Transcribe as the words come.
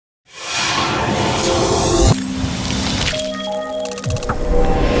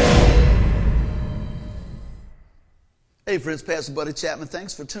Hey friends, Pastor Buddy Chapman,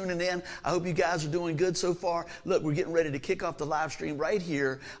 thanks for tuning in. I hope you guys are doing good so far. Look, we're getting ready to kick off the live stream right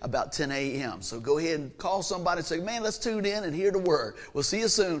here about 10 a.m. So go ahead and call somebody and say, man, let's tune in and hear the word. We'll see you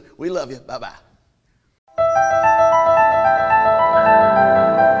soon. We love you. Bye-bye.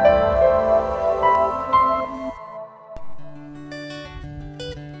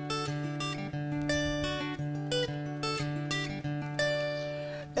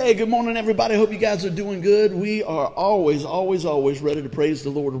 Hey, good morning, everybody. I hope you guys are doing good. We are always ready to praise the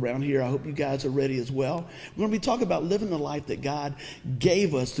Lord around here. I hope you guys are ready as well. We're going to be talking about living the life that God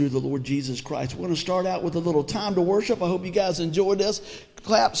gave us through the Lord Jesus Christ. We're going to start out with a little time to worship. I hope you guys enjoy this.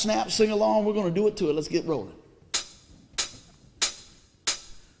 Clap, snap, sing along. We're going to do it to it. Let's get rolling.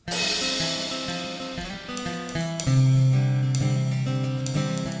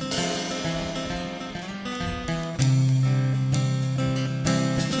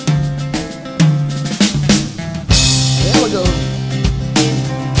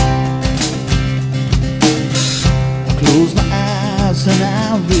 And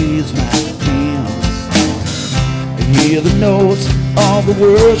I raise my hands and hear the notes of the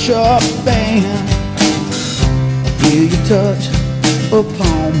worship band. Feel your touch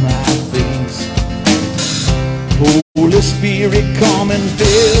upon my face. Holy Spirit, come and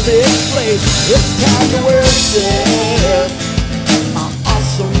fill this place. It's time to worship our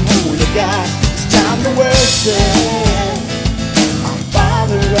awesome holy God. It's time to worship our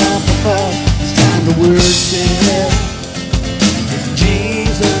Father up above. It's time to worship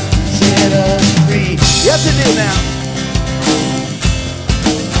Jesus set us free. Yes, it did now.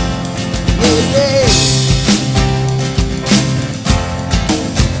 Oh, yeah.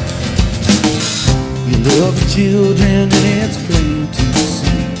 You love the children and it's plain to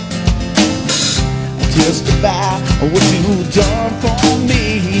see. Testify what you've done for me.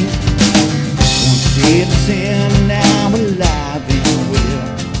 Once dead in sin, now I'm alive and well.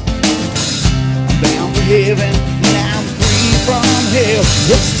 I'm bound for heaven, now I'm free from hell.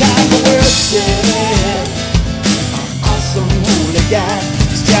 It's time to worship our awesome holy God.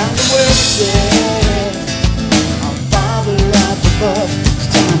 It's time to worship our Father up above. It's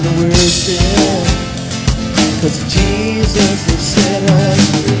time to worship, 'cause Jesus has set us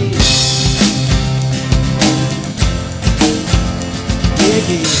free.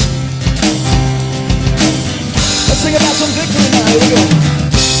 Yeah. Let's sing about some victory now. Here we go.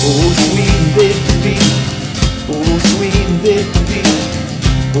 Oh, sweet victory. Oh, sweet victory.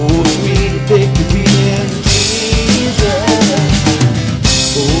 Oh, sweet victory in Jesus.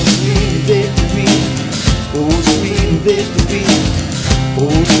 Oh, sweet victory. Oh, sweet victory.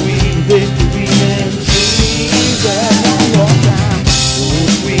 Oh, sweet victory in Jesus. One more time. Oh,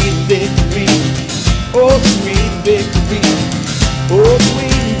 sweet victory. Oh, sweet victory. Oh,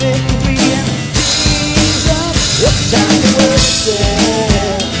 sweet victory in Jesus. It's time to worship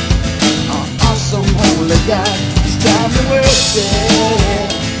our awesome holy God. It's time to worship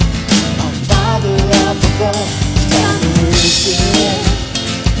our Father up above. It's time to worship,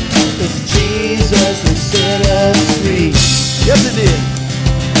 'cause Jesus has set us free. Yes, it did.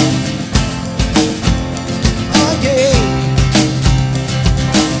 Oh, yeah.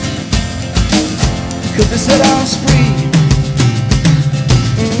 'Cause they set us free.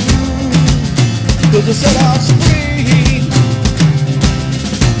 'Cause they set us free.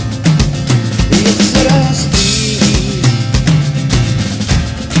 They set us free.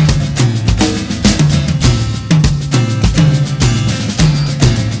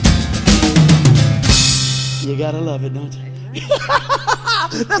 You gotta love it, don't you?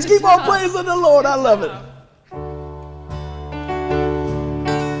 Let's keep on praising the Lord. I love it.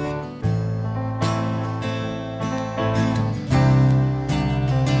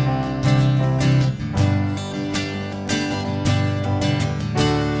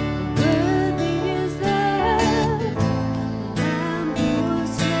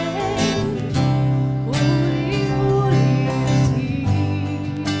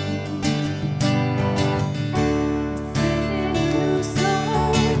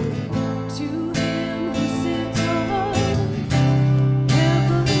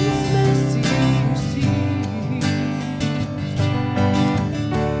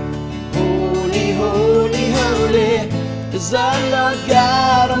 Is our Lord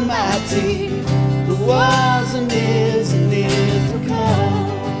God Almighty, who was and is to come.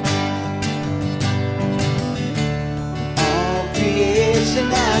 All creation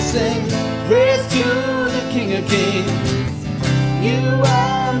I sing praise to the King of Kings. You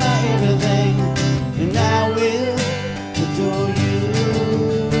are my everything, and I will adore you.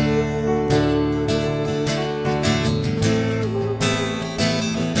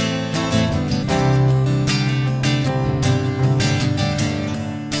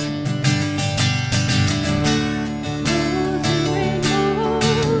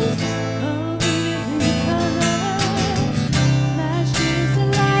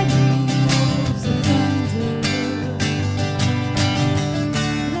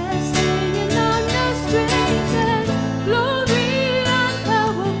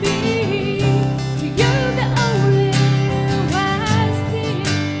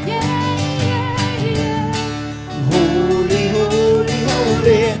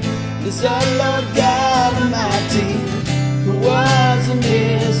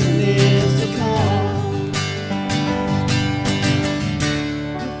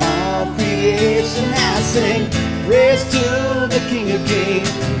 praise to the King of Kings.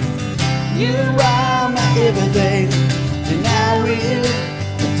 You are my everything, and I will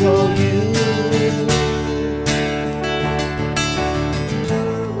adore you.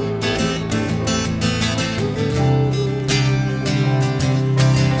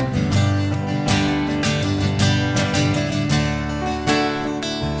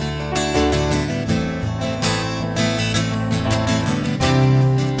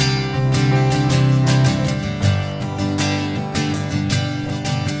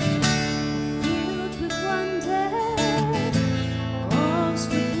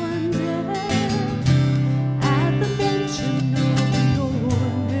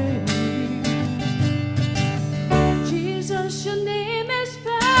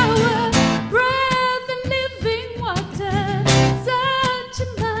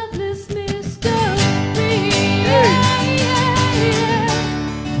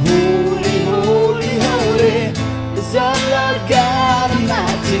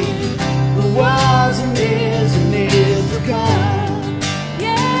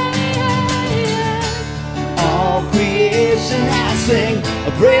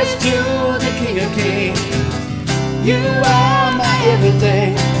 Praise to the King of Kings. You are my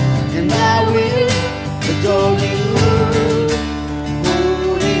everything, and I will adore you.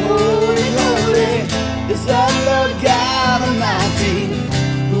 Holy, holy, holy is the Lord God Almighty,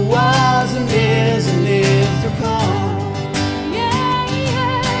 who was and is to come. Yeah,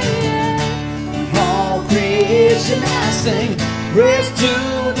 yeah, yeah. All creation I sing praise to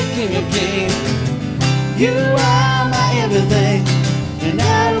the King of Kings. You are my everything, and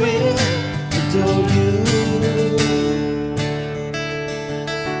I will adore you.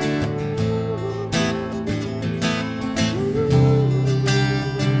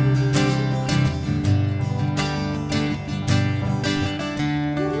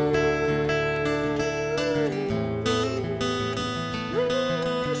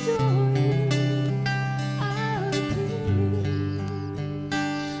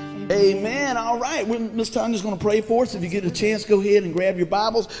 Amen. All right. Miss Tanya's going to pray for us. If you get a chance, go ahead and grab your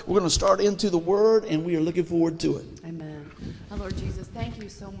Bibles. We're going to start into the Word, and we are looking forward to it. Amen. Oh, Lord Jesus, thank you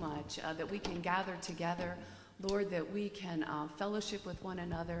so much that we can gather together. Lord, that we can fellowship with one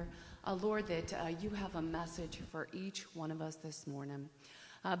another. Lord, that you have a message for each one of us this morning.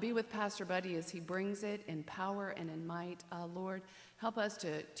 Be with Pastor Buddy as he brings it in power and in might. Lord, help us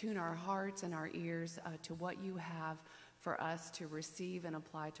to tune our hearts and our ears to what you have for us to receive and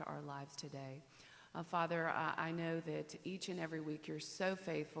apply to our lives today. Father, I know that each and every week you're so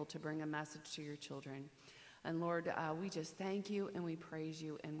faithful to bring a message to your children. And Lord, we just thank you and we praise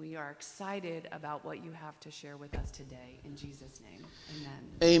you, and we are excited about what you have to share with us today. In Jesus' name, amen.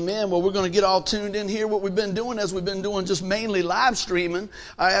 Amen. Well, we're going to get all tuned in here. What we've been doing is we've been doing just mainly live streaming.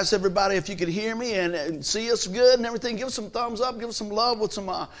 I asked everybody if you could hear me and see us good and everything. Give us some thumbs up. Give us some love with some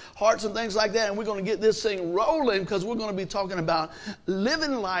hearts and things like that. And we're going to get this thing rolling because we're going to be talking about living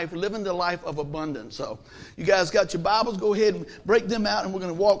the life of abundance. So you guys got your Bibles. Go ahead and break them out, and we're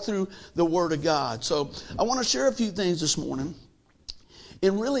going to walk through the Word of God. So I want to share a few things this morning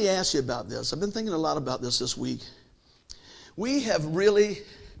and really ask you about this. I've been thinking a lot about this week. We have really,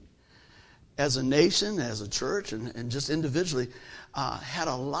 as a nation, as a church, and just individually, had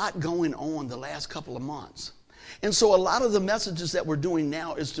a lot going on the last couple of months. And so a lot of the messages that we're doing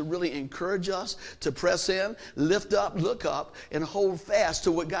now is to really encourage us to press in, lift up, look up, and hold fast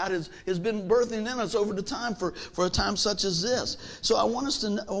to what God has been birthing in us over the time for a time such as this. So I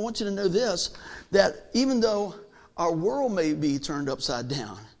want you to know this, that even though our world may be turned upside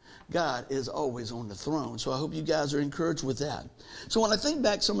down, God is always on the throne. So I hope you guys are encouraged with that. So when I think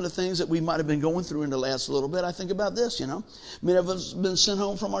back some of the things that we might have been going through in the last little bit, I think about this, Many of us have been sent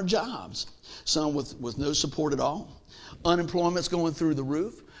home from our jobs. Some with no support at all. Unemployment's going through the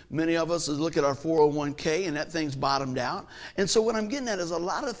roof. Many of us look at our 401k and that thing's bottomed out. And so what I'm getting at is a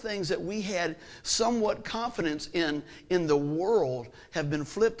lot of things that we had somewhat confidence in the world have been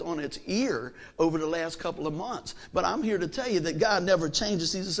flipped on its ear over the last couple of months. But I'm here to tell you that God never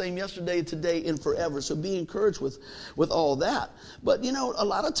changes. He's the same yesterday, today, and forever. So be encouraged with all that. But, a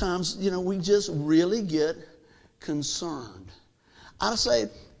lot of times, we just really get concerned. I say,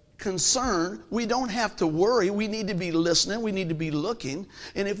 concern, we don't have to worry. We need to be listening. We need to be looking.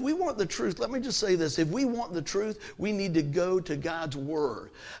 And if we want the truth, let me just say this. If we want the truth, we need to go to God's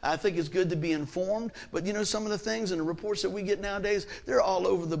Word. I think it's good to be informed, but some of the things and the reports that we get nowadays, they're all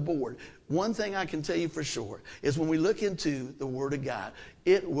over the board. One thing I can tell you for sure is when we look into the Word of God,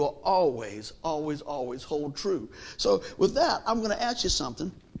 it will always, always, always hold true. So with that, I'm going to ask you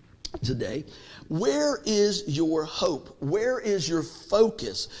something. today. Where is your hope? Where is your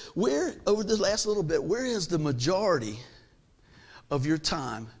focus? Where, over this last little bit, where has the majority of your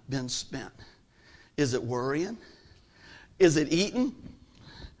time been spent? Is it worrying? Is it eating?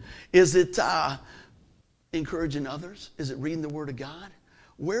 Is it encouraging others? Is it reading the Word of God?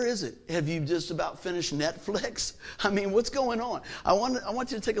 Where is it? Have you just about finished Netflix? I mean, what's going on? I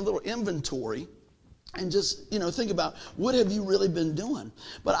want you to take a little inventory and just, think about what have you really been doing.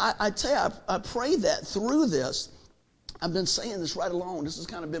 But I tell you, I pray that through this, I've been saying this right along. This has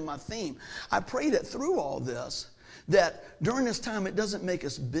kind of been my theme. I pray that through all this, that during this time, it doesn't make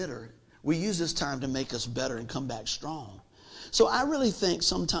us bitter. We use this time to make us better and come back strong. So I really think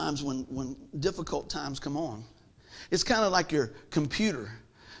sometimes when difficult times come on, it's kind of like your computer.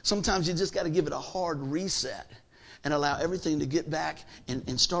 Sometimes you just got to give it a hard reset and allow everything to get back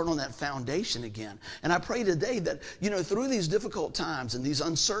and start on that foundation again. And I pray today that, through these difficult times and these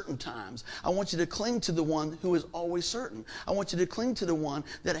uncertain times, I want you to cling to the one who is always certain. I want you to cling to the one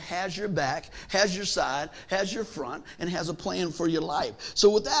that has your back, has your side, has your front, and has a plan for your life. So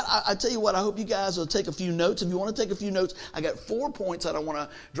with that, I tell you what, I hope you guys will take a few notes. If you want to take a few notes, I got 4 points that I want to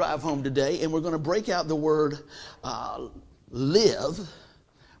drive home today, and we're going to break out the word live,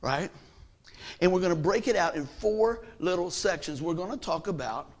 right? And we're going to break it out in 4 little sections. We're going to talk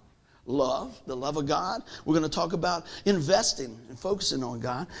about love, the love of God. We're going to talk about investing and focusing on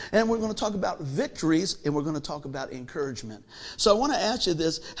God. And we're going to talk about victories, and we're going to talk about encouragement. So I want to ask you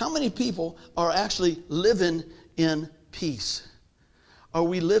this. How many people are actually living in peace? Are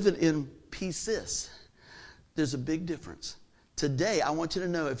we living in pieces? There's a big difference. Today, I want you to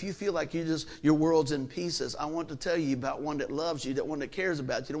know, if you feel like your world's in pieces, I want to tell you about one that loves you, that one that cares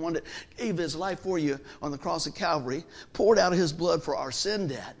about you, the one that gave his life for you on the cross of Calvary, poured out his blood for our sin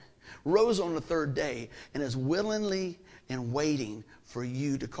debt, rose on the 3rd day, and is willingly and waiting for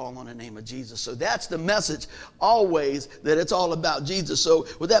you to call on the name of Jesus. So that's the message always, that it's all about Jesus. So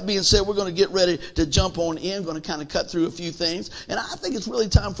with that being said, we're going to get ready to jump on in. We're going to kind of cut through a few things. And I think it's really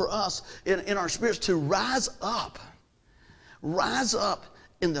time for us in our spirits to rise up. Rise up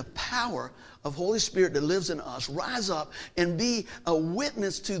in the power of Holy Spirit that lives in us. Rise up and be a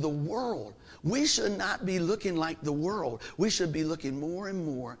witness to the world. We should not be looking like the world. We should be looking more and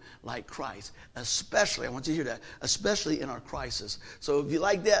more like Christ. Especially, I want you to hear that, especially in our crisis. So if you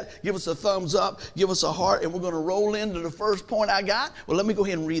like that, give us a thumbs up, give us a heart, and we're going to roll into the first point I got. Well, let me go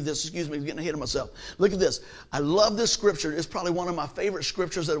ahead and read this. Excuse me, I'm getting ahead of myself. Look at this. I love this scripture. It's probably one of my favorite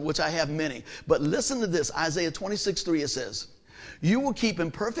scriptures, of which I have many. But listen to this. Isaiah 26:3, it says, "You will keep in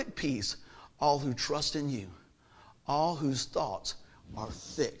perfect peace all who trust in you, all whose thoughts are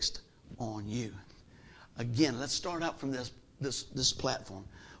fixed on you." Again, let's start out from this platform.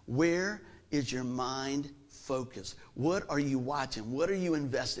 Where is your mind focused? What are you watching? What are you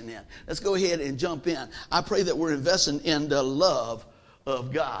investing in? Let's go ahead and jump in. I pray that we're investing in the love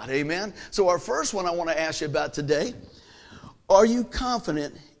of God. Amen? So our first one I want to ask you about today, are you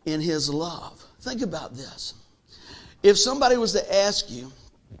confident in his love? Think about this. If somebody was to ask you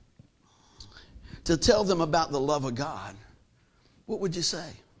to tell them about the love of God, what would you say?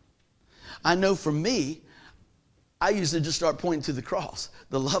 I know for me, I usually just start pointing to the cross,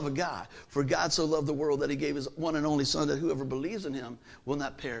 the love of God. For God so loved the world that he gave his one and only Son, that whoever believes in him will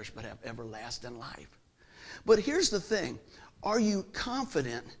not perish but have everlasting life. But here's the thing. Are you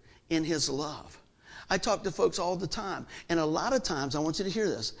confident in his love? I talk to folks all the time, and a lot of times, I want you to hear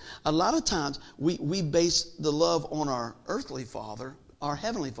this, a lot of times we base the love on our earthly father. Our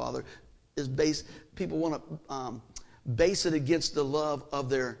heavenly Father is based, people want to base it against the love of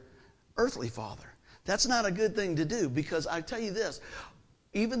their earthly father. That's not a good thing to do, because I tell you this,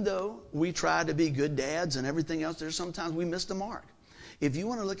 even though we try to be good dads and everything else, there's sometimes we miss the mark. If you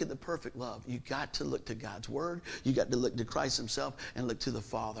want to look at the perfect love, you got to look to God's Word. You got to look to Christ himself and look to the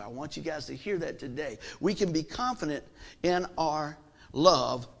Father. I want you guys to hear that today. We can be confident in our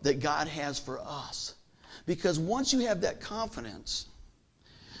love that God has for us. Because once you have that confidence,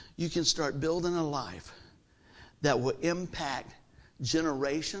 you can start building a life that will impact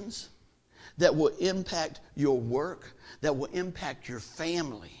generations, that will impact your work, that will impact your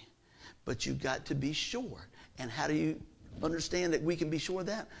family. But you got to be sure. And how do you understand that we can be sure of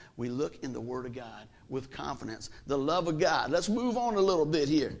that? We look in the Word of God with confidence. The love of God. Let's move on a little bit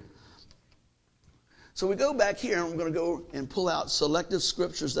here. So we go back here, and I'm going to go and pull out selective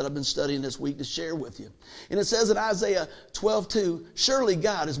scriptures that I've been studying this week to share with you. And it says in Isaiah 12:2, "Surely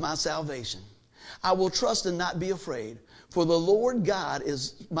God is my salvation. I will trust and not be afraid. For the Lord God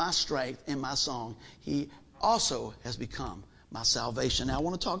is my strength and my song. He also has become my salvation." Now I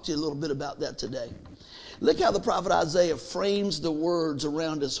want to talk to you a little bit about that today. Look how the prophet Isaiah frames the words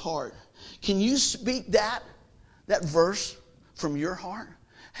around his heart. Can you speak that verse from your heart?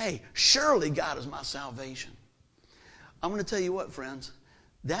 Hey, surely God is my salvation. I'm going to tell you what, friends.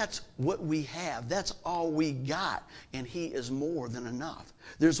 That's what we have. That's all we got. And He is more than enough.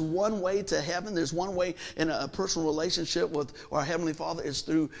 There's one way to heaven. There's one way in a personal relationship with our Heavenly Father is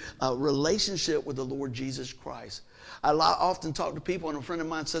through a relationship with the Lord Jesus Christ. I often talk to people, and a friend of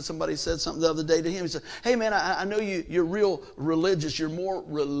mine somebody said something the other day to him. He said, hey man, I know you're real religious. You're more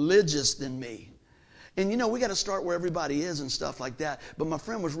religious than me. And you know, we got to start where everybody is and stuff like that. But my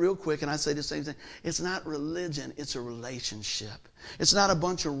friend was real quick, and I say the same thing. It's not religion, it's a relationship. It's not a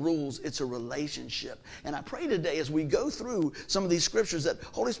bunch of rules, it's a relationship. And I pray today as we go through some of these scriptures that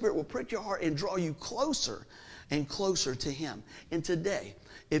Holy Spirit will prick your heart and draw you closer and closer to Him. And today,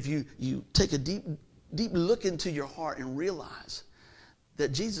 if you take a deep look into your heart and realize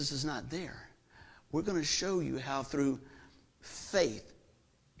that Jesus is not there, we're going to show you how through faith,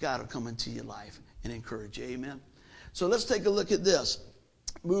 God will come into your life and encourage you. Amen. So let's take a look at this.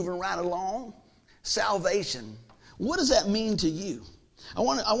 Moving right along. Salvation. What does that mean to you? I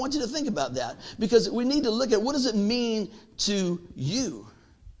want you to think about that, because we need to look at what does it mean to you.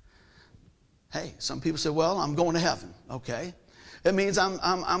 Hey, some people say, well, I'm going to heaven. Okay. It means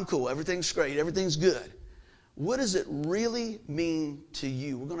I'm cool. Everything's great. Everything's good. What does it really mean to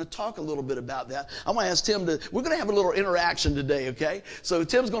you? We're going to talk a little bit about that. I'm going to ask Tim we're going to have a little interaction today, okay? So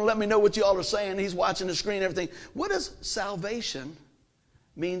Tim's going to let me know what you all are saying. He's watching the screen and everything. What does salvation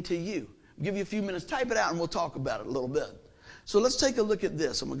mean to you? I'll give you a few minutes. Type it out and we'll talk about it a little bit. So let's take a look at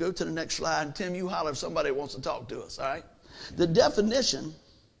this. I'm going to go to the next slide. And Tim, you holler if somebody wants to talk to us, all right? The definition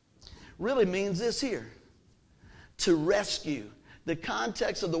really means this here. To rescue. The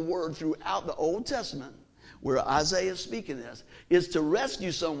context of the word throughout the Old Testament, where Isaiah is speaking this, is to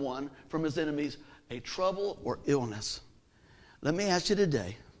rescue someone from his enemies, a trouble or illness. Let me ask you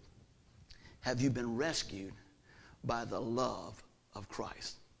today, have you been rescued by the love of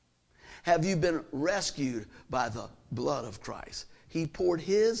Christ? Have you been rescued by the blood of Christ? He poured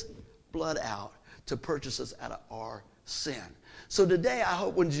His blood out to purchase us out of our sin. So today, I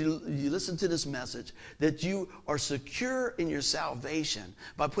hope when you listen to this message that you are secure in your salvation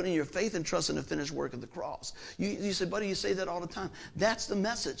by putting your faith and trust in the finished work of the cross. You say, buddy, you say that all the time. That's the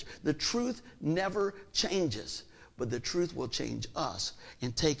message. The truth never changes, but the truth will change us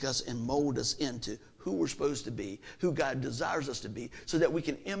and take us and mold us into who we're supposed to be, who God desires us to be, so that we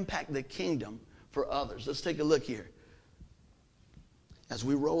can impact the kingdom for others. Let's take a look here. As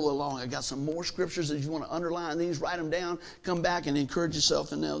we roll along, I got some more scriptures. If you want to underline these, write them down, come back and encourage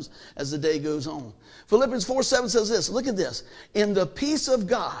yourself in those as the day goes on. Philippians 4:7 says this. Look at this. In the peace of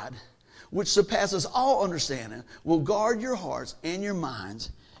God, which surpasses all understanding, will guard your hearts and your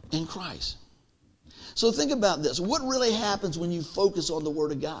minds in Christ. So think about this. What really happens when you focus on the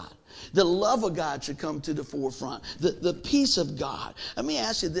Word of God? The love of God should come to the forefront. The peace of God. Let me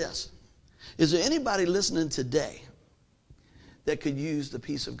ask you this. Is there anybody listening today that could use the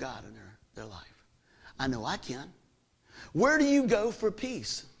peace of God in their life? I know I can. Where do you go for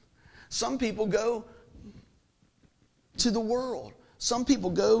peace? Some people go to the world. Some people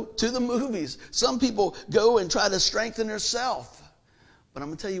go to the movies. Some people go and try to strengthen themselves. But I'm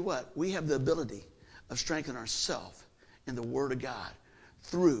going to tell you what, we have the ability of strengthening ourselves in the Word of God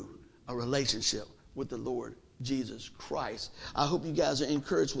through a relationship with the Lord Jesus Christ. I hope you guys are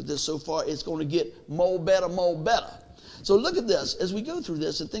encouraged with this so far. It's going to get more better. So look at this as we go through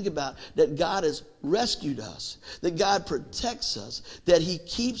this and think about that God has rescued us, that God protects us, that He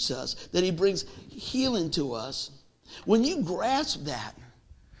keeps us, that He brings healing to us. When you grasp that,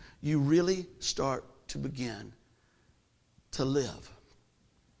 you really start to begin to live.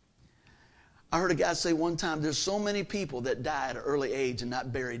 I heard a guy say one time, there's so many people that die at an early age and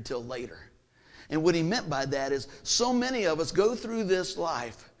not buried till later. And what he meant by that is so many of us go through this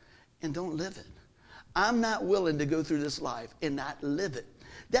life and don't live it. I'm not willing to go through this life and not live it.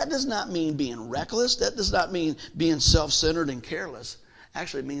 That does not mean being reckless. That does not mean being self-centered and careless.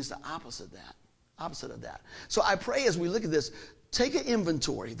 Actually, it means the opposite of that. So I pray as we look at this, take an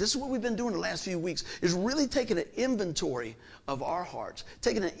inventory. This is what we've been doing the last few weeks, is really taking an inventory of our hearts,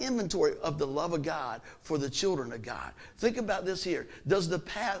 taking an inventory of the love of God for the children of God. Think about this here. Does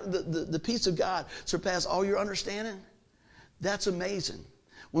the peace of God surpass all your understanding? That's amazing.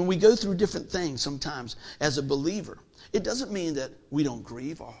 When we go through different things sometimes as a believer, it doesn't mean that we don't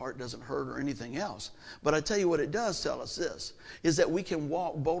grieve, our heart doesn't hurt or anything else. But I tell you what it does tell us this, is that we can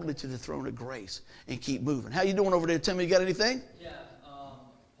walk boldly to the throne of grace and keep moving. How you doing over there, Timmy? You got anything? Yeah,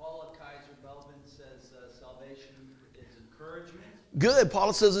 Paula Kaiser Belvin says salvation is encouragement. Good.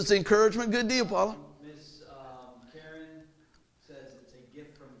 Paula says it's encouragement. Good deal, Paula. Miss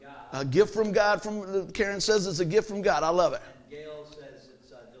A gift from God. Karen says it's a gift from God. I love it. And Gail says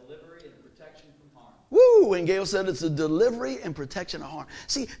it's a delivery and protection from harm. Woo! And Gail said it's a delivery and protection of harm.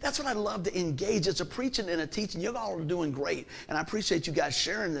 See, that's what I love to engage. It's a preaching and a teaching. You all are doing great. And I appreciate you guys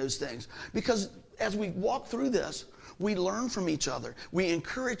sharing those things. Because as we walk through this, we learn from each other. We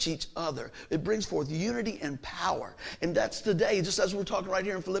encourage each other. It brings forth unity and power. And that's today, just as we're talking right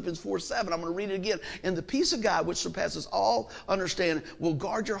here in Philippians 4:7. I'm going to read it again. And the peace of God, which surpasses all understanding, will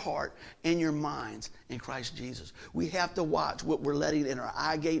guard your heart and your minds in Christ Jesus. We have to watch what we're letting in our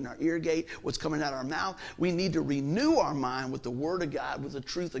eye gate and our ear gate, what's coming out of our mouth. We need to renew our mind with the Word of God, with the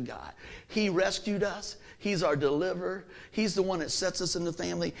truth of God. He rescued us. He's our deliverer. He's the one that sets us in the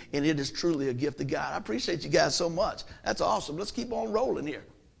family, and it is truly a gift of God. I appreciate you guys so much. That's awesome. Let's keep on rolling here.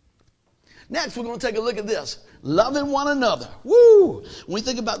 Next, we're going to take a look at this. Loving one another. Woo! When we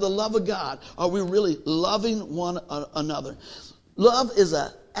think about the love of God, are we really loving one another? Love is an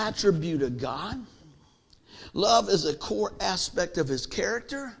attribute of God. Love is a core aspect of His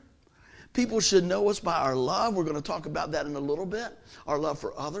character. People should know us by our love. We're going to talk about that in a little bit. Our love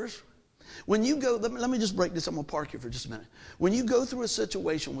for others. When you go, let me just break this. I'm going to park here for just a minute. When you go through a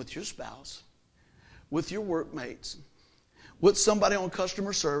situation with your spouse, with your workmates, with somebody on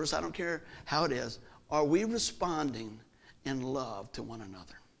customer service, I don't care how it is, are we responding in love to one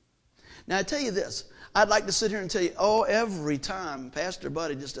another? Now, I tell you this. I'd like to sit here and tell you, every time Pastor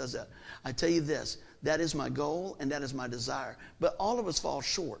Buddy just does that. I tell you this. That is my goal and that is my desire. But all of us fall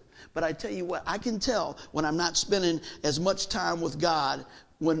short. But I tell you what, I can tell when I'm not spending as much time with God.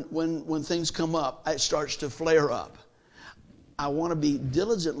 When things come up, it starts to flare up. I want to be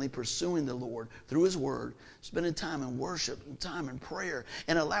diligently pursuing the Lord through His Word, spending time in worship and time in prayer,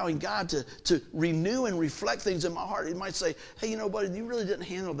 and allowing God to renew and reflect things in my heart. He might say, hey, buddy, you really didn't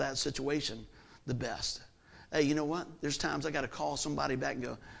handle that situation the best. Hey, you know what? There's times I got to call somebody back and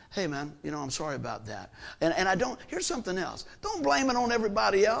go, hey, man, I'm sorry about that. And I don't, here's something else. Don't blame it on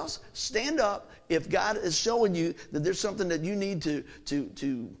everybody else. Stand up. If God is showing you that there's something that you need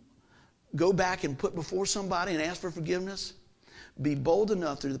to go back and put before somebody and ask for forgiveness, be bold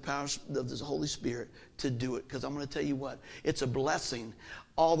enough through the power of the Holy Spirit to do it. Because I'm going to tell you what, it's a blessing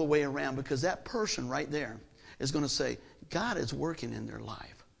all the way around, because that person right there is going to say, God is working in their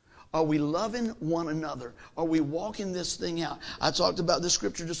life. Are we loving one another? Are we walking this thing out? I talked about this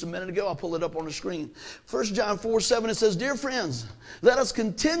scripture just a minute ago. I'll pull it up on the screen. 1 John 4:7, it says, dear friends, let us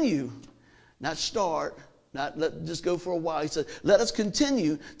continue, not start, not just go for a while. He said, let us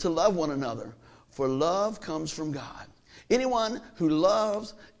continue to love one another, for love comes from God. Anyone who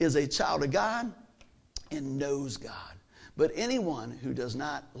loves is a child of God and knows God. But anyone who does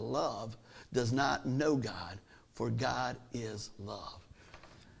not love does not know God, for God is love.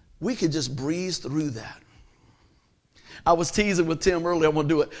 We could just breeze through that. I was teasing with Tim earlier. I'm going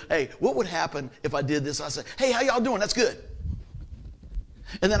to do it. Hey, what would happen if I did this? I say, hey, how y'all doing? That's good.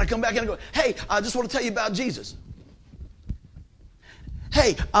 And then I come back and I go, hey, I just want to tell you about Jesus.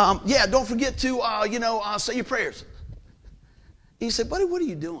 Hey, don't forget to, say your prayers. And you say, buddy, what are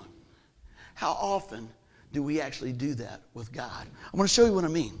you doing? How often do we actually do that with God? I'm going to show you what I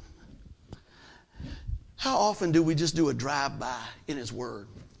mean. How often do we just do a drive-by in His Word?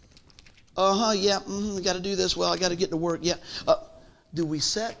 I got to do this. Well, I got to get to work. Yeah. Do we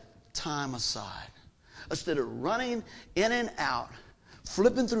set time aside? Instead of running in and out,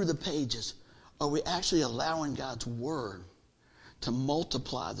 flipping through the pages, are we actually allowing God's Word to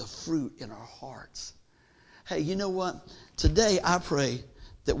multiply the fruit in our hearts? Hey, you know what? Today I pray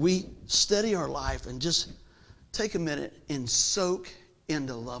that we steady our life and just take a minute and soak in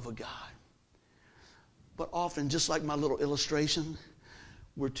the love of God. But often, just like my little illustration,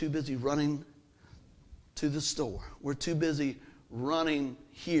 we're too busy running to the store. We're too busy running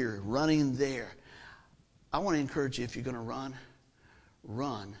here, running there. I want to encourage you, if you're going to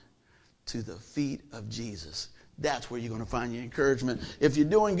run to the feet of Jesus. That's where you're going to find your encouragement. If you're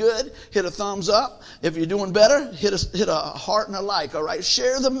doing good, hit a thumbs up. If you're doing better, hit a heart and a like, all right?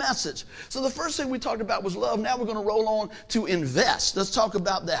 Share the message. So the first thing we talked about was love. Now we're going to roll on to invest. Let's talk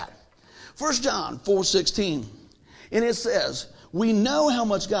about that. 1 John 4:16, and it says, we know how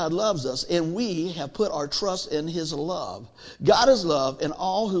much God loves us, and we have put our trust in His love. God is love, and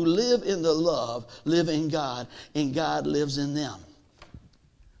all who live in the love live in God, and God lives in them.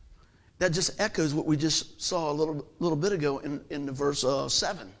 That just echoes what we just saw a little bit ago in the verse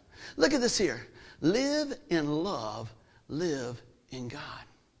 7. Look at this here. Live in love, live in God.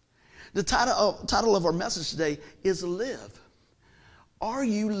 The title of our message today is Live. Are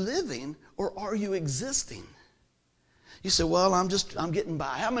you living or are you existing? You say, well, I'm getting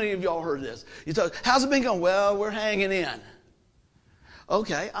by. How many of y'all heard this? You talk, how's it been going? Well, we're hanging in.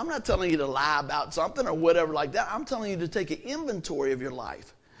 Okay, I'm not telling you to lie about something or whatever like that. I'm telling you to take an inventory of your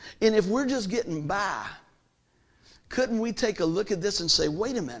life. And if we're just getting by, couldn't we take a look at this and say,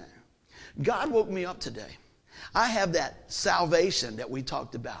 wait a minute, God woke me up today. I have that salvation that we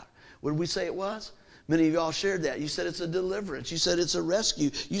talked about. What did we say it was? Many of y'all shared that. You said it's a deliverance. You said it's a rescue.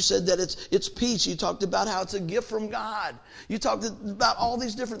 You said that it's peace. You talked about how it's a gift from God. You talked about all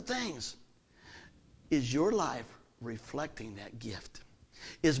these different things. Is your life reflecting that gift?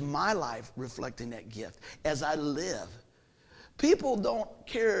 Is my life reflecting that gift as I live? People don't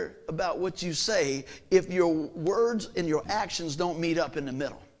care about what you say if your words and your actions don't meet up in the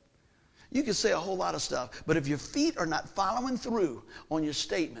middle. You can say a whole lot of stuff, but if your feet are not following through on your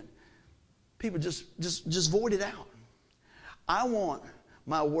statement, people just void it out. I want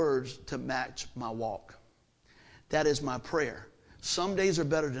my words to match my walk. That is my prayer. Some days are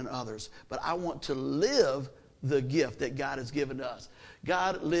better than others, but I want to live the gift that God has given us.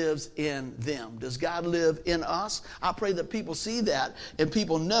 God lives in them. Does God live in us? I pray that people see that and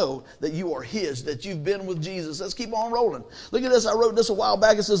people know that you are His, that you've been with Jesus. Let's keep on rolling. Look at this. I wrote this a while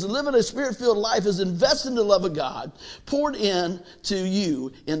back. It says, living a spirit-filled life is invested in the love of God poured in to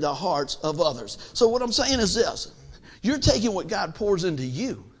you in the hearts of others. So what I'm saying is this. You're taking what God pours into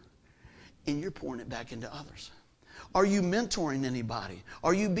you and you're pouring it back into others. Are you mentoring anybody?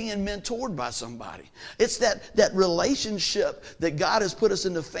 Are you being mentored by somebody? It's that relationship that God has put us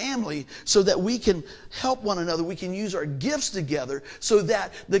in the family so that we can help one another. We can use our gifts together so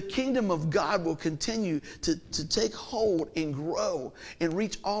that the kingdom of God will continue to take hold and grow and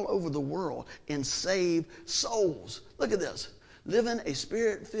reach all over the world and save souls. Look at this. Living a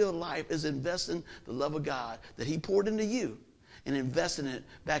spirit-filled life is investing the love of God that He poured into you and investing it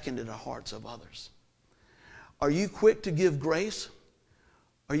back into the hearts of others. Are you quick to give grace?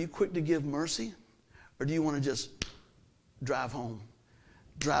 Are you quick to give mercy? Or do you want to just drive home?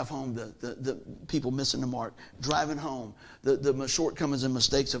 Drive home the people missing the mark. Driving home the shortcomings and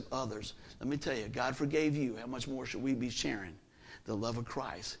mistakes of others. Let me tell you, God forgave you. How much more should we be sharing the love of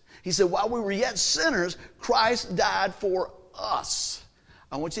Christ? He said, while we were yet sinners, Christ died for us.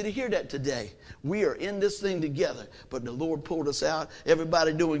 I want you to hear that today. We are in this thing together, but the Lord pulled us out.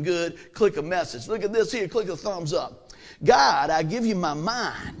 Everybody doing good. Click a message. Look at this here. Click a thumbs up. God, I give you my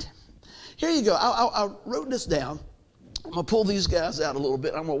mind. Here you go. I wrote this down. I'm going to pull these guys out a little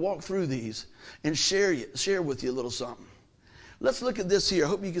bit. I'm going to walk through these and share with you a little something. Let's look at this here. I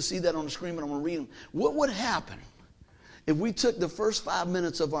hope you can see that on the screen, but I'm going to read them. What would happen if we took the first 5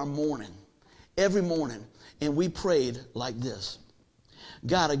 minutes of our morning, every morning, and we prayed like this?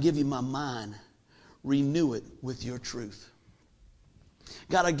 God, I give you my mind. Renew it with your truth.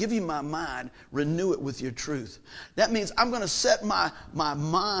 God, I give you my mind. Renew it with your truth. That means I'm going to set my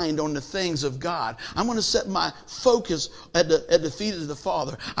mind on the things of God. I'm going to set my focus at the feet of the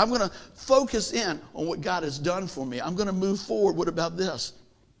Father. I'm going to focus in on what God has done for me. I'm going to move forward. What about this?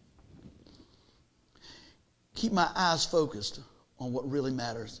 Keep my eyes focused on what really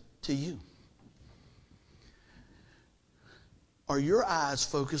matters to you. Are your eyes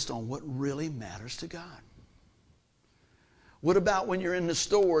focused on what really matters to God? What about when you're in the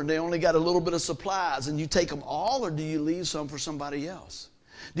store and they only got a little bit of supplies and you take them all, or do you leave some for somebody else?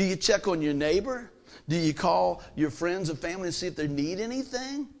 Do you check on your neighbor? Do you call your friends and family and see if they need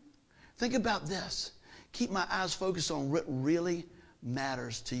anything? Think about this. Keep my eyes focused on what really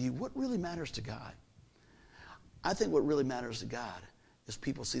matters to you. What really matters to God? I think what really matters to God is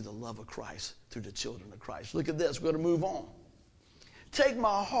people see the love of Christ through the children of Christ. Look at this. We're going to move on. Take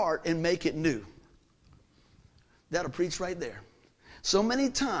my heart and make it new. That'll preach right there. So many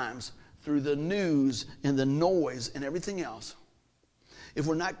times through the news and the noise and everything else, if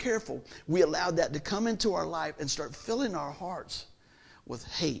we're not careful, we allow that to come into our life and start filling our hearts with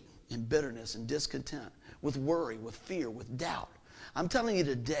hate and bitterness and discontent, with worry, with fear, with doubt. I'm telling you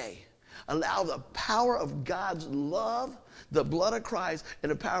today, allow the power of God's love, the blood of Christ, and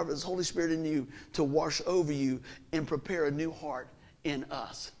the power of His Holy Spirit in you to wash over you and prepare a new heart in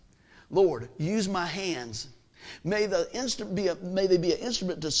us. Lord, use my hands. May they be an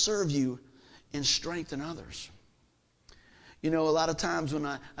instrument to serve you and strengthen others. You know, a lot of times when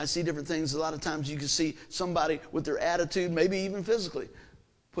I see different things, a lot of times you can see somebody with their attitude, maybe even physically,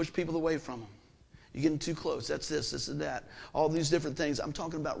 push people away from them. You're getting too close. That's this and that. All these different things. I'm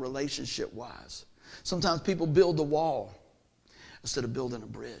talking about relationship-wise. Sometimes people build a wall instead of building a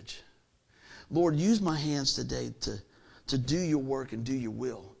bridge. Lord, use my hands today to do your work and do your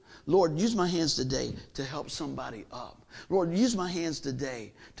will. Lord, use my hands today to help somebody up. Lord, use my hands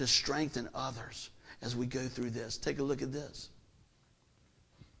today to strengthen others as we go through this. Take a look at this.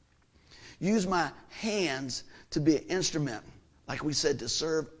 Use my hands to be an instrument like we said, to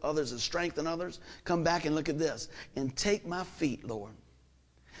serve others and strengthen others, come back and look at this. And take my feet, Lord.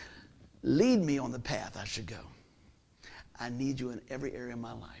 Lead me on the path I should go. I need you in every area of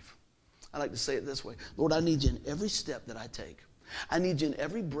my life. I like to say it this way. Lord, I need you in every step that I take. I need you in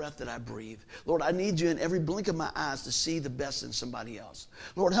every breath that I breathe. Lord, I need you in every blink of my eyes to see the best in somebody else.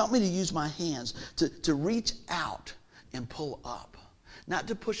 Lord, help me to use my hands to reach out and pull up. Not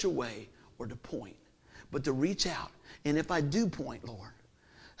to push away or to point, but to reach out. And if I do point, Lord,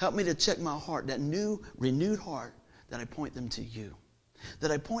 help me to check my heart, that new, renewed heart, that I point them to you.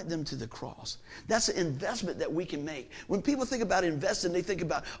 That I point them to the cross. That's an investment that we can make. When people think about investing, they think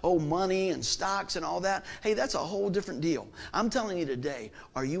about, money and stocks and all that. Hey, that's a whole different deal. I'm telling you today,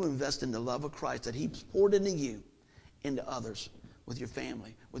 are you investing the love of Christ that He poured into you, into others, with your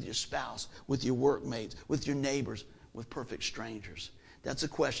family, with your spouse, with your workmates, with your neighbors, with perfect strangers? That's a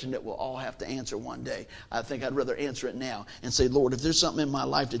question that we'll all have to answer one day. I think I'd rather answer it now and say, Lord, if there's something in my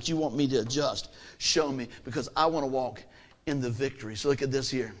life that you want me to adjust, show me, because I want to walk in the victory. So look at this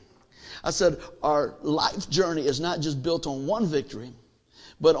here. I said our life journey is not just built on one victory,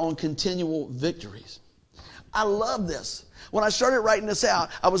 but on continual victories. I love this. When I started writing this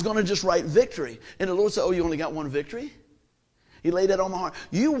out, I was going to just write victory. And the Lord said, you only got one victory? He laid that on my heart.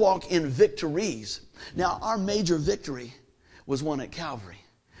 You walk in victories. Now, our major victory was one at Calvary,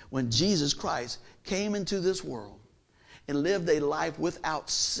 when Jesus Christ came into this world and lived a life without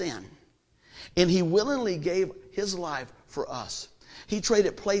sin. And He willingly gave His life for us. He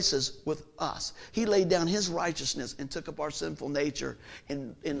traded places with us. He laid down His righteousness and took up our sinful nature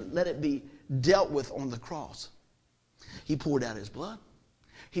and let it be dealt with on the cross. He poured out His blood.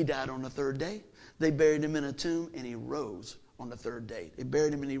 He died on the third day. They buried Him in a tomb, and He rose on the third day. They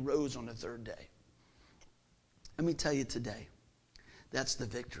buried Him, and He rose on the third day. Let me tell you today, that's the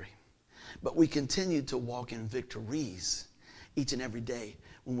victory. But we continue to walk in victories each and every day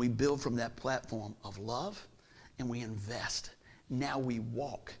when we build from that platform of love and we invest. Now we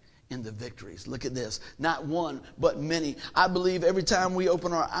walk in the victories. Look at this. Not one, but many. I believe every time we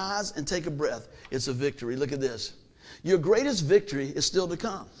open our eyes and take a breath, it's a victory. Look at this. Your greatest victory is still to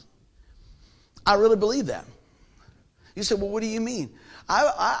come. I really believe that. You say, well, what do you mean?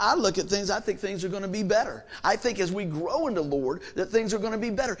 I look at things, I think things are going to be better. I think as we grow in the Lord, that things are going to be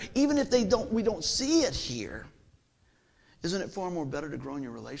better. Even if we don't see it here. Isn't it far more better to grow in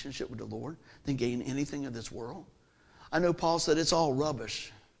your relationship with the Lord than gain anything of this world? I know Paul said it's all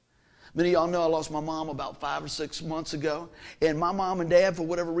rubbish. Many of y'all know I lost my mom about 5 or 6 months ago. And my mom and dad, for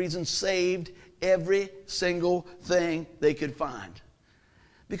whatever reason, saved every single thing they could find.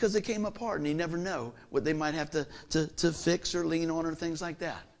 Because they came apart and you never know what they might have to fix or lean on or things like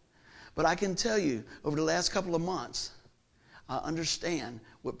that. But I can tell you, over the last couple of months, I understand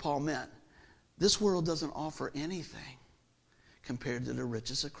what Paul meant. This world doesn't offer anything compared to the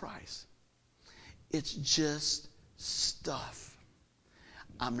riches of Christ. It's just stuff.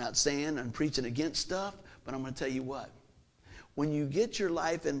 I'm not saying I'm preaching against stuff, but I'm going to tell you what. When you get your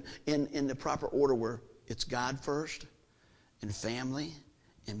life in the proper order where it's God first, and family,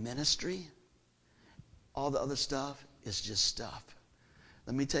 and ministry, all the other stuff is just stuff.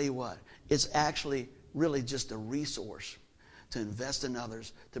 Let me tell you what. It's actually really just a resource to invest in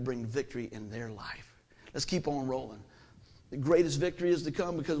others to bring victory in their life. Let's keep on rolling. The greatest victory is to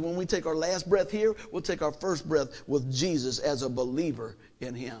come, because when we take our last breath here, we'll take our first breath with Jesus as a believer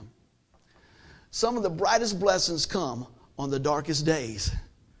in Him. Some of the brightest blessings come on the darkest days.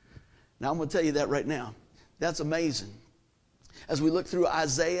 Now, I'm going to tell you that right now. That's amazing. As we look through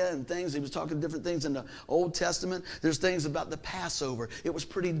Isaiah and things, he was talking different things in the Old Testament. There's things about the Passover. It was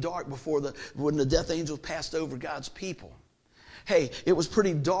pretty dark when the death angel passed over God's people. Hey, it was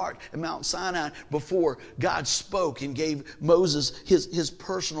pretty dark at Mount Sinai before God spoke and gave Moses his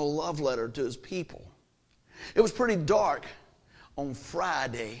personal love letter to his people. It was pretty dark on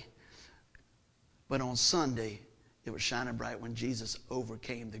Friday, but on Sunday, it was shining bright when Jesus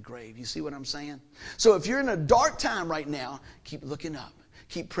overcame the grave. You see what I'm saying? So if you're in a dark time right now, keep looking up.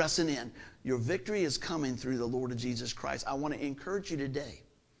 Keep pressing in. Your victory is coming through the Lord of Jesus Christ. I want to encourage you today.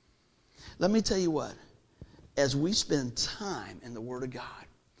 Let me tell you what. As we spend time in the Word of God,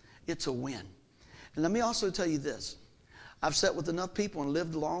 it's a win. And let me also tell you this. I've sat with enough people and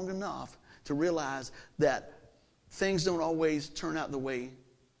lived long enough to realize that things don't always turn out the way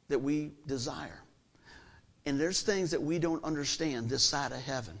that we desire. And there's things that we don't understand this side of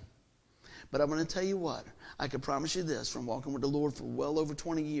heaven. But I'm going to tell you what. I can promise you this, from walking with the Lord for well over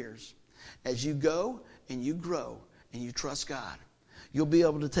 20 years. As you go and you grow and you trust God, you'll be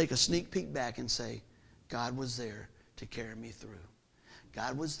able to take a sneak peek back and say, God was there to carry me through.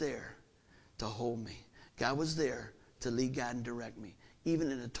 God was there to hold me. God was there to lead, guide, and direct me.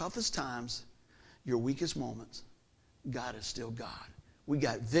 Even in the toughest times, your weakest moments, God is still God. We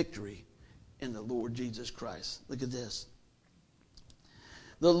got victory in the Lord Jesus Christ. Look at this.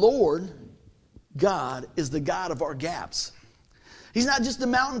 The Lord God is the God of our gaps. He's not just the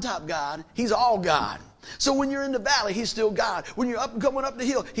mountaintop God. He's all God. So when you're in the valley, He's still God. When you're going up the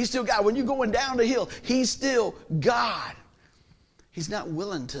hill, He's still God. When you're going down the hill, He's still God. He's not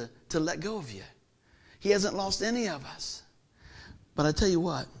willing to let go of you. He hasn't lost any of us. But I tell you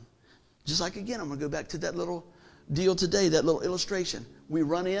what, just like again, I'm going to go back to that little deal today, that little illustration. We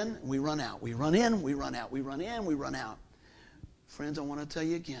run in, we run out. We run in, we run out. We run in, we run out. Friends, I want to tell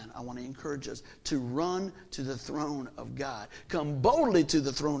you again, I want to encourage us to run to the throne of God. Come boldly to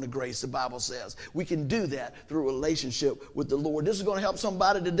the throne of grace, the Bible says. We can do that through a relationship with the Lord. This is going to help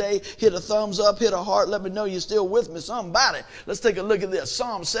somebody today. Hit a thumbs up, hit a heart. Let me know you're still with me, somebody. Let's take a look at this.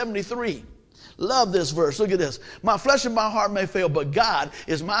 Psalm 73. Love this verse. Look at this. My flesh and my heart may fail, but God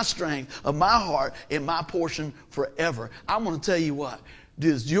is my strength of my heart and my portion forever. I'm going to tell you what.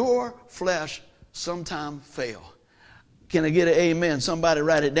 Does your flesh sometime fail? Can I get an amen? Somebody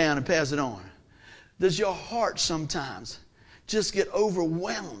write it down and pass it on. Does your heart sometimes just get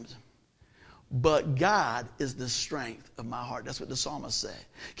overwhelmed? But God is the strength of my heart. That's what the psalmist said.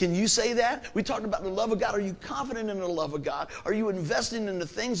 Can you say that? We talked about the love of God. Are you confident in the love of God? Are you investing in the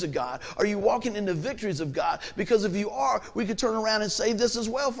things of God? Are you walking in the victories of God? Because if you are, we could turn around and say this as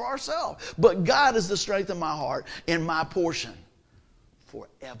well for ourselves. But God is the strength of my heart and my portion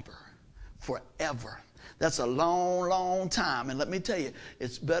forever. Forever. That's a long, long time. And let me tell you,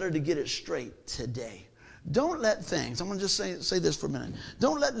 it's better to get it straight today. Don't let things, I'm going to just say this for a minute.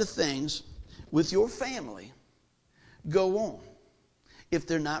 Don't let the things with your family go on if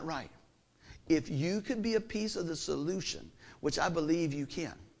they're not right. If you could be a piece of the solution, which I believe you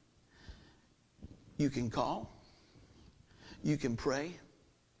can call, you can pray,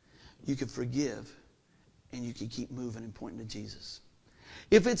 you can forgive, and you can keep moving and pointing to Jesus.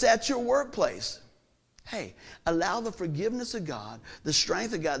 If it's at your workplace, hey, allow the forgiveness of God, the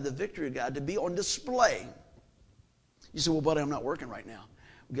strength of God, the victory of God to be on display. You say, well, buddy, I'm not working right now.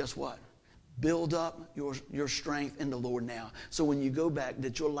 Well, guess what? Build up your strength in the Lord now. So when you go back,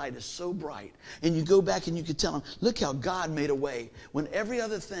 that your light is so bright. And you go back and you can tell them, look how God made a way when every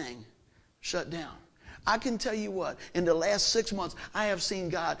other thing shut down. I can tell you what, in the last 6 months, I have seen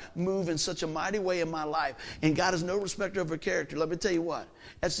God move in such a mighty way in my life. And God is no respecter of a character. Let me tell you what,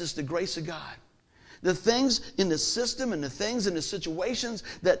 that's just the grace of God. The things in the system and the things in the situations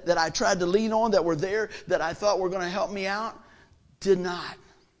that I tried to lean on that were there that I thought were going to help me out, did not.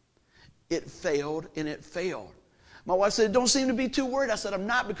 It failed and it failed. My wife said, don't seem to be too worried. I said, I'm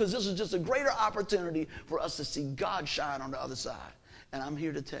not, because this is just a greater opportunity for us to see God shine on the other side. And I'm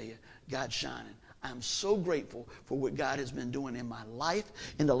here to tell you, God's shining. I'm so grateful for what God has been doing in my life,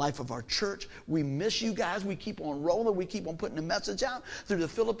 in the life of our church. We miss you guys. We keep on rolling. We keep on putting the message out through the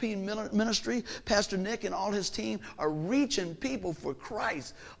Philippine ministry. Pastor Nick and all his team are reaching people for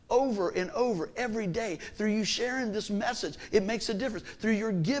Christ over and over every day. Through you sharing this message, it makes a difference. Through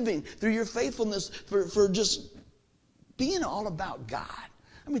your giving, through your faithfulness, for just being all about God.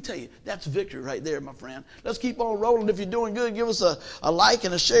 Let me tell you, that's victory right there, my friend. Let's keep on rolling. If you're doing good, give us a like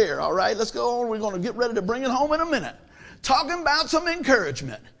and a share, all right? Let's go on. We're going to get ready to bring it home in a minute. Talking about some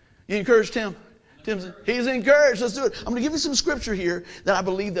encouragement. You encouraged Tim? He's encouraged. Let's do it. I'm going to give you some scripture here that I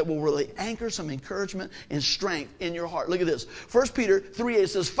believe that will really anchor some encouragement and strength in your heart. Look at this. 1 Peter 3:8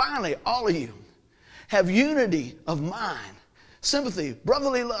 says, finally, all of you have unity of mind, sympathy,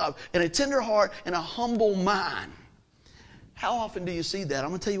 brotherly love, and a tender heart and a humble mind. How often do you see that?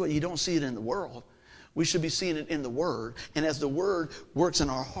 I'm going to tell you what, you don't see it in the world. We should be seeing it in the Word. And as the Word works in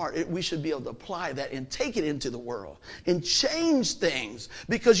our heart, we should be able to apply that and take it into the world and change things.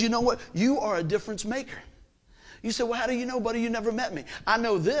 Because you know what? You are a difference maker. You say, well, how do you know, buddy? You never met me. I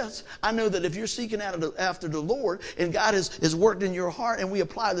know this. I know that if you're seeking after the Lord and God has worked in your heart and we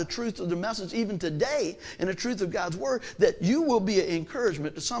apply the truth of the message even today and the truth of God's Word, that you will be an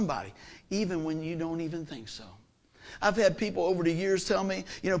encouragement to somebody, even when you don't even think so. I've had people over the years tell me,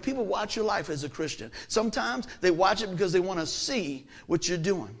 people watch your life as a Christian. Sometimes they watch it because they want to see what you're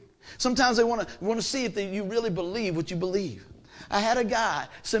doing. Sometimes they want to see if you really believe what you believe. I had a guy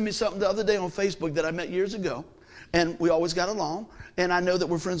send me something the other day on Facebook that I met years ago, and we always got along. And I know that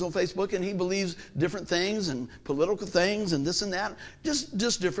we're friends on Facebook, and he believes different things and political things and this and that,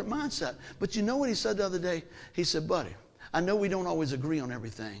 just different mindset. But you know what he said the other day? He said, buddy, I know we don't always agree on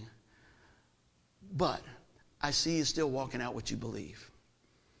everything, but I see you still walking out what you believe.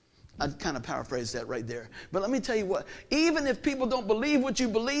 I'd kind of paraphrase that right there. But let me tell you what, even if people don't believe what you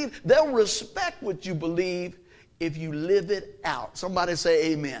believe, they'll respect what you believe if you live it out. Somebody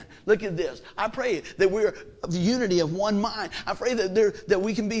say amen. Look at this. I pray that we're of unity of one mind. I pray that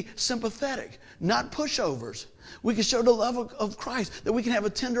we can be sympathetic, not pushovers. We can show the love of Christ, that we can have a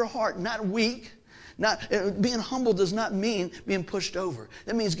tender heart, not weak. Being humble does not mean being pushed over.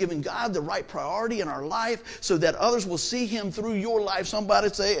 That means giving God the right priority in our life so that others will see him through your life. Somebody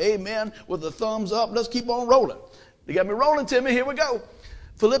say amen with a thumbs up. Let's keep on rolling. You got me rolling, Timmy. Here we go.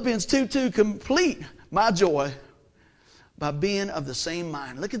 Philippians 2:2, complete my joy by being of the same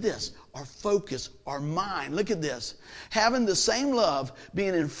mind. Look at this. Our focus, our mind. Look at this. Having the same love,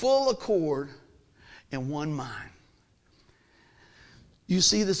 being in full accord in one mind. You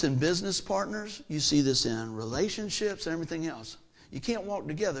see this in business partners. You see this in relationships and everything else. You can't walk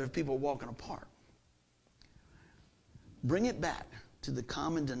together if people are walking apart. Bring it back to the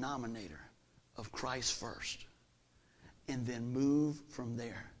common denominator of Christ first. And then move from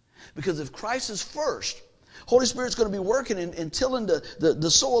there. Because if Christ is first, Holy Spirit's going to be working and tilling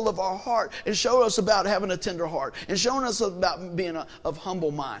the soil of our heart and showing us about having a tender heart and showing us about being of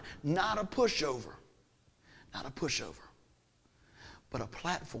humble mind. Not a pushover. Not a pushover. But a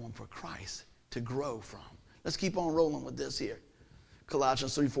platform for Christ to grow from. Let's keep on rolling with this here.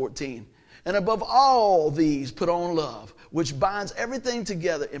 Colossians 3:14. And above all these, put on love, which binds everything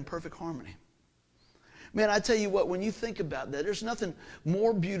together in perfect harmony. Man, I tell you what, when you think about that, there's nothing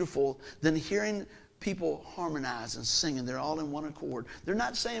more beautiful than hearing people harmonize and singing. They're all in one accord. They're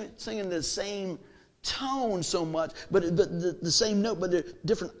not singing the same tone so much, but the same note, but they're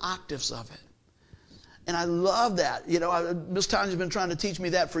different octaves of it. And I love that. You know, Miss Tanya's been trying to teach me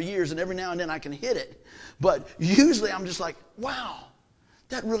that for years, and every now and then I can hit it. But usually I'm just like, wow,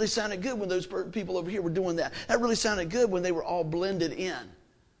 that really sounded good when those people over here were doing that. That really sounded good when they were all blended in.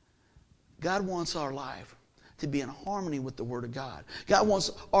 God wants our life to be in harmony with the Word of God. God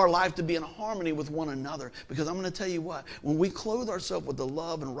wants our life to be in harmony with one another. Because I'm going to tell you what, when we clothe ourselves with the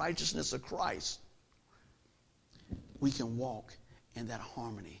love and righteousness of Christ, we can walk in that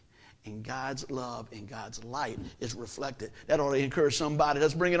harmony. And God's love and God's light is reflected. That ought to encourage somebody.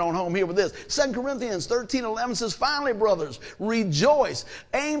 Let's bring it on home here with this. 2 Corinthians 13:11 says, finally, brothers, rejoice,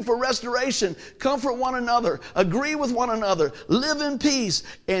 aim for restoration, comfort one another, agree with one another, live in peace,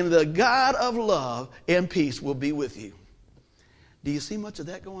 and the God of love and peace will be with you. Do you see much of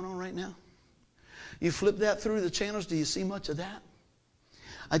that going on right now? You flip that through the channels, do you see much of that?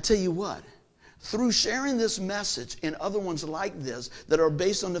 I tell you what. Through sharing this message and other ones like this that are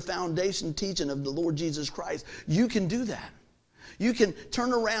based on the foundation teaching of the Lord Jesus Christ, you can do that. You can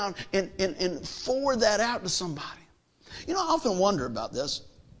turn around and forward that out to somebody. You know, I often wonder about this.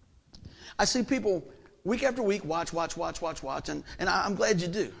 I see people week after week watch, and I'm glad you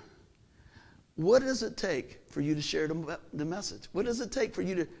do. What does it take for you to share the message? What does it take for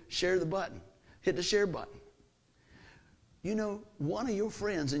you to share the button? Hit the share button. You know, one of your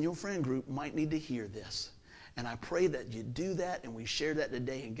friends in your friend group might need to hear this. And I pray that you do that and we share that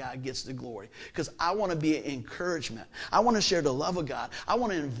today and God gets the glory. Because I want to be an encouragement. I want to share the love of God. I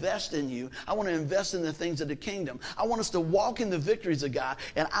want to invest in you. I want to invest in the things of the kingdom. I want us to walk in the victories of God.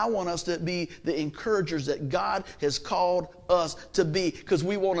 And I want us to be the encouragers that God has called us to be. Because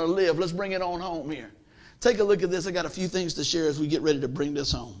we want to live. Let's bring it on home here. Take a look at this. I got a few things to share as we get ready to bring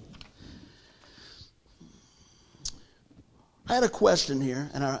this home. I had a question here,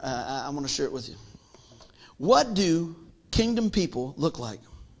 and I want to share it with you. What do kingdom people look like?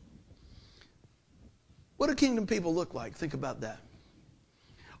 What do kingdom people look like? Think about that.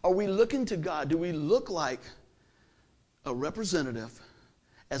 Are we looking to God? Do we look like a representative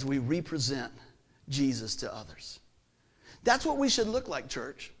as we represent Jesus to others? That's what we should look like,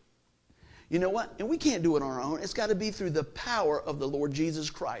 church. You know what? And we can't do it on our own. It's got to be through the power of the Lord Jesus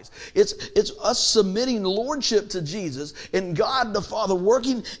Christ. It's us submitting lordship to Jesus and God the Father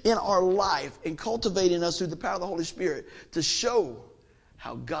working in our life and cultivating us through the power of the Holy Spirit to show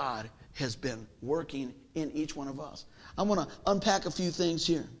how God has been working in each one of us. I want to unpack a few things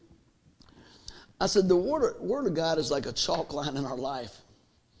here. I said the Word of God is like a chalk line in our life.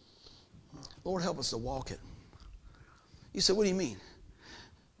 Lord, help us to walk it. You said, what do you mean?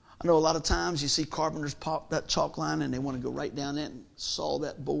 I know a lot of times you see carpenters pop that chalk line and they want to go right down it and saw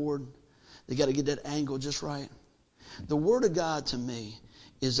that board. They got to get that angle just right. The Word of God to me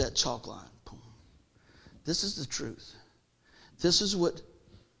is that chalk line. Boom. This is the truth. This is what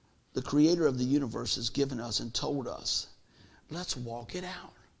the Creator of the universe has given us and told us. Let's walk it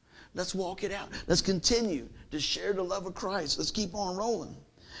out. Let's walk it out. Let's continue to share the love of Christ. Let's keep on rolling.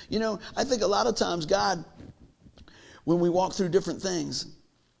 You know, I think a lot of times God, when we walk through different things,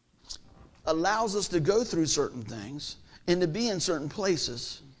 allows us to go through certain things and to be in certain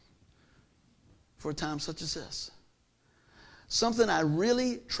places for a time such as this. Something I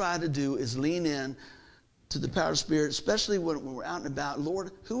really try to do is lean in to the power of Spirit, especially when we're out and about.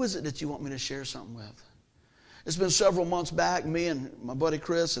 Lord, who is it that you want me to share something with? It's been several months back. Me and my buddy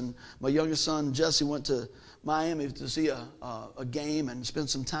Chris and my youngest son Jesse went to Miami to see a game and spend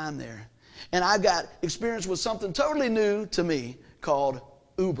some time there. And I got experience with something totally new to me called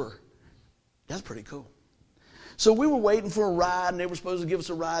Uber. That's pretty cool. So we were waiting for a ride, and they were supposed to give us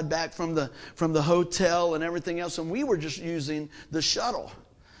a ride back from the hotel and everything else, and we were just using the shuttle.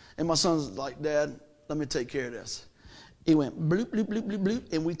 And my son's like, Dad, let me take care of this. He went bloop, bloop, bloop, bloop,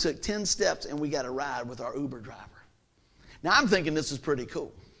 bloop, and we took 10 steps, and we got a ride with our Uber driver. Now, I'm thinking this is pretty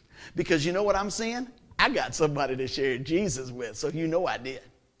cool, because you know what I'm seeing? I got somebody to share Jesus with, so you know I did.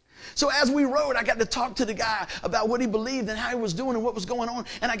 So as we rode, I got to talk to the guy about what he believed and how he was doing and what was going on.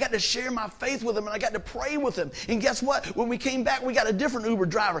 And I got to share my faith with him, and I got to pray with him. And guess what? When we came back, we got a different Uber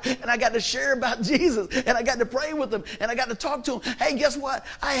driver, and I got to share about Jesus, and I got to pray with him, and I got to talk to him. Hey, guess what?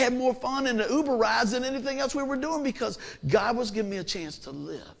 I had more fun in the Uber rides than anything else we were doing, because God was giving me a chance to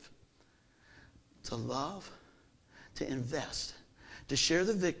live, to love, to invest, to share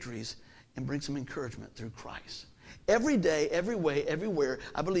the victories, and bring some encouragement through Christ. Every day, every way, everywhere,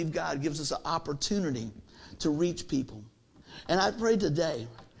 I believe God gives us an opportunity to reach people. And I pray today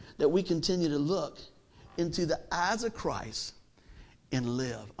that we continue to look into the eyes of Christ and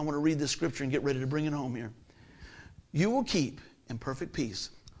live. I want to read this scripture and get ready to bring it home here. You will keep in perfect peace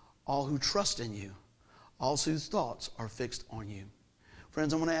all who trust in you, all whose thoughts are fixed on you.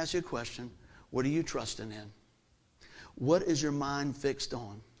 Friends, I want to ask you a question. What are you trusting in? What is your mind fixed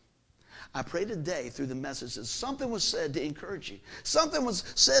on? I pray today through the message that something was said to encourage you. Something was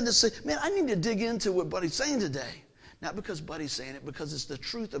said to say, man, I need to dig into what Buddy's saying today. Not because Buddy's saying it, because it's the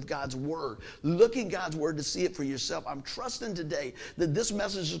truth of God's Word. Look in God's Word to see it for yourself. I'm trusting today that this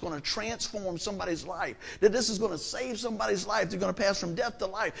message is going to transform somebody's life, that this is going to save somebody's life. They're going to pass from death to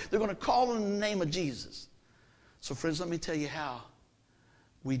life. They're going to call in the name of Jesus. So friends, let me tell you how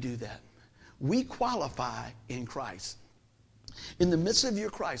we do that. We qualify in Christ. In the midst of your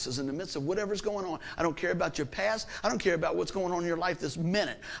crisis, in the midst of whatever's going on, I don't care about your past. I don't care about what's going on in your life this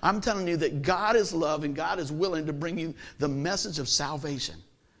minute. I'm telling you that God is love and God is willing to bring you the message of salvation.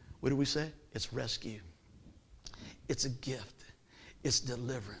 What do we say? It's rescue. It's a gift. It's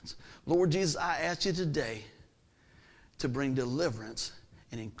deliverance. Lord Jesus, I ask you today to bring deliverance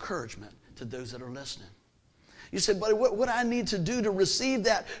and encouragement to those that are listening. You said, buddy, what do I need to do to receive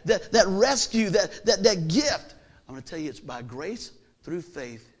that rescue, that gift? I'm going to tell you, it's by grace through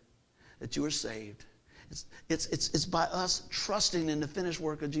faith that you are saved. It's by us trusting in the finished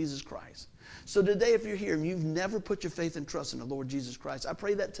work of Jesus Christ. So today, if you're here and you've never put your faith and trust in the Lord Jesus Christ, I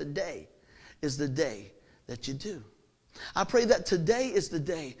pray that today is the day that you do. I pray that today is the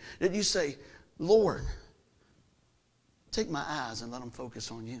day that you say, Lord, take my eyes and let them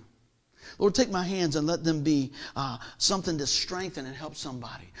focus on you. Lord, take my hands and let them be something to strengthen and help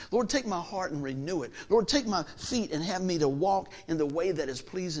somebody. Lord, take my heart and renew it. Lord, take my feet and have me to walk in the way that is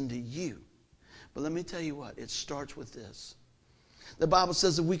pleasing to you. But let me tell you what, it starts with this. The Bible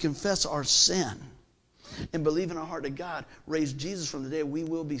says that we confess our sin and believe in our heart that God raised Jesus from the dead, we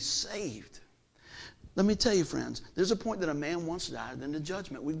will be saved. Let me tell you, friends, there's a point that a man once died, then the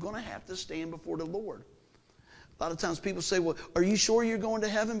judgment. We're going to have to stand before the Lord. A lot of times people say, well, are you sure you're going to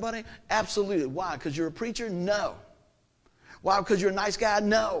heaven, buddy? Absolutely. Why? Because you're a preacher? No. Why? Because you're a nice guy?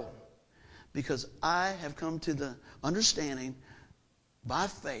 No. Because I have come to the understanding by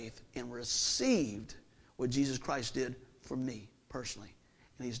faith and received what Jesus Christ did for me personally.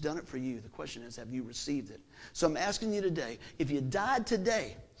 And He's done it for you. The question is, have you received it? So I'm asking you today, if you died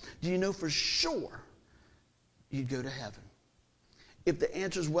today, do you know for sure you'd go to heaven? If the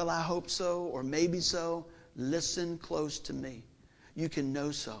answer is, well, I hope so, or maybe so, listen close to me. You can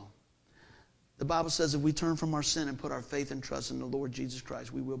know so. The Bible says if we turn from our sin and put our faith and trust in the Lord Jesus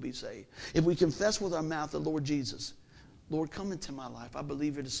Christ, we will be saved. If we confess with our mouth the Lord Jesus, Lord, come into my life. I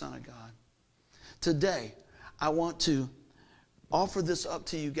believe you're the Son of God. Today, I want to offer this up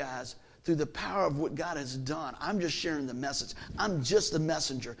to you guys through the power of what God has done. I'm just sharing the message. I'm just the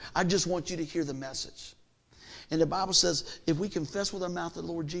messenger. I just want you to hear the message. And the Bible says if we confess with our mouth the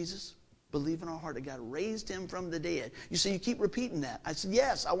Lord Jesus, believe in our heart that God raised Him from the dead. You say, you keep repeating that. I said,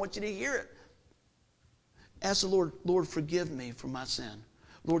 yes, I want you to hear it. Ask the Lord, Lord, forgive me for my sin.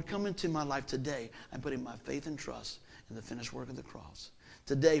 Lord, come into my life today. I'm putting my faith and trust in the finished work of the cross.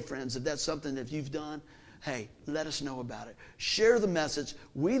 Today, friends, if that's something that you've done, hey, let us know about it. Share the message.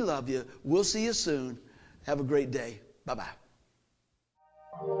 We love you. We'll see you soon. Have a great day. Bye-bye.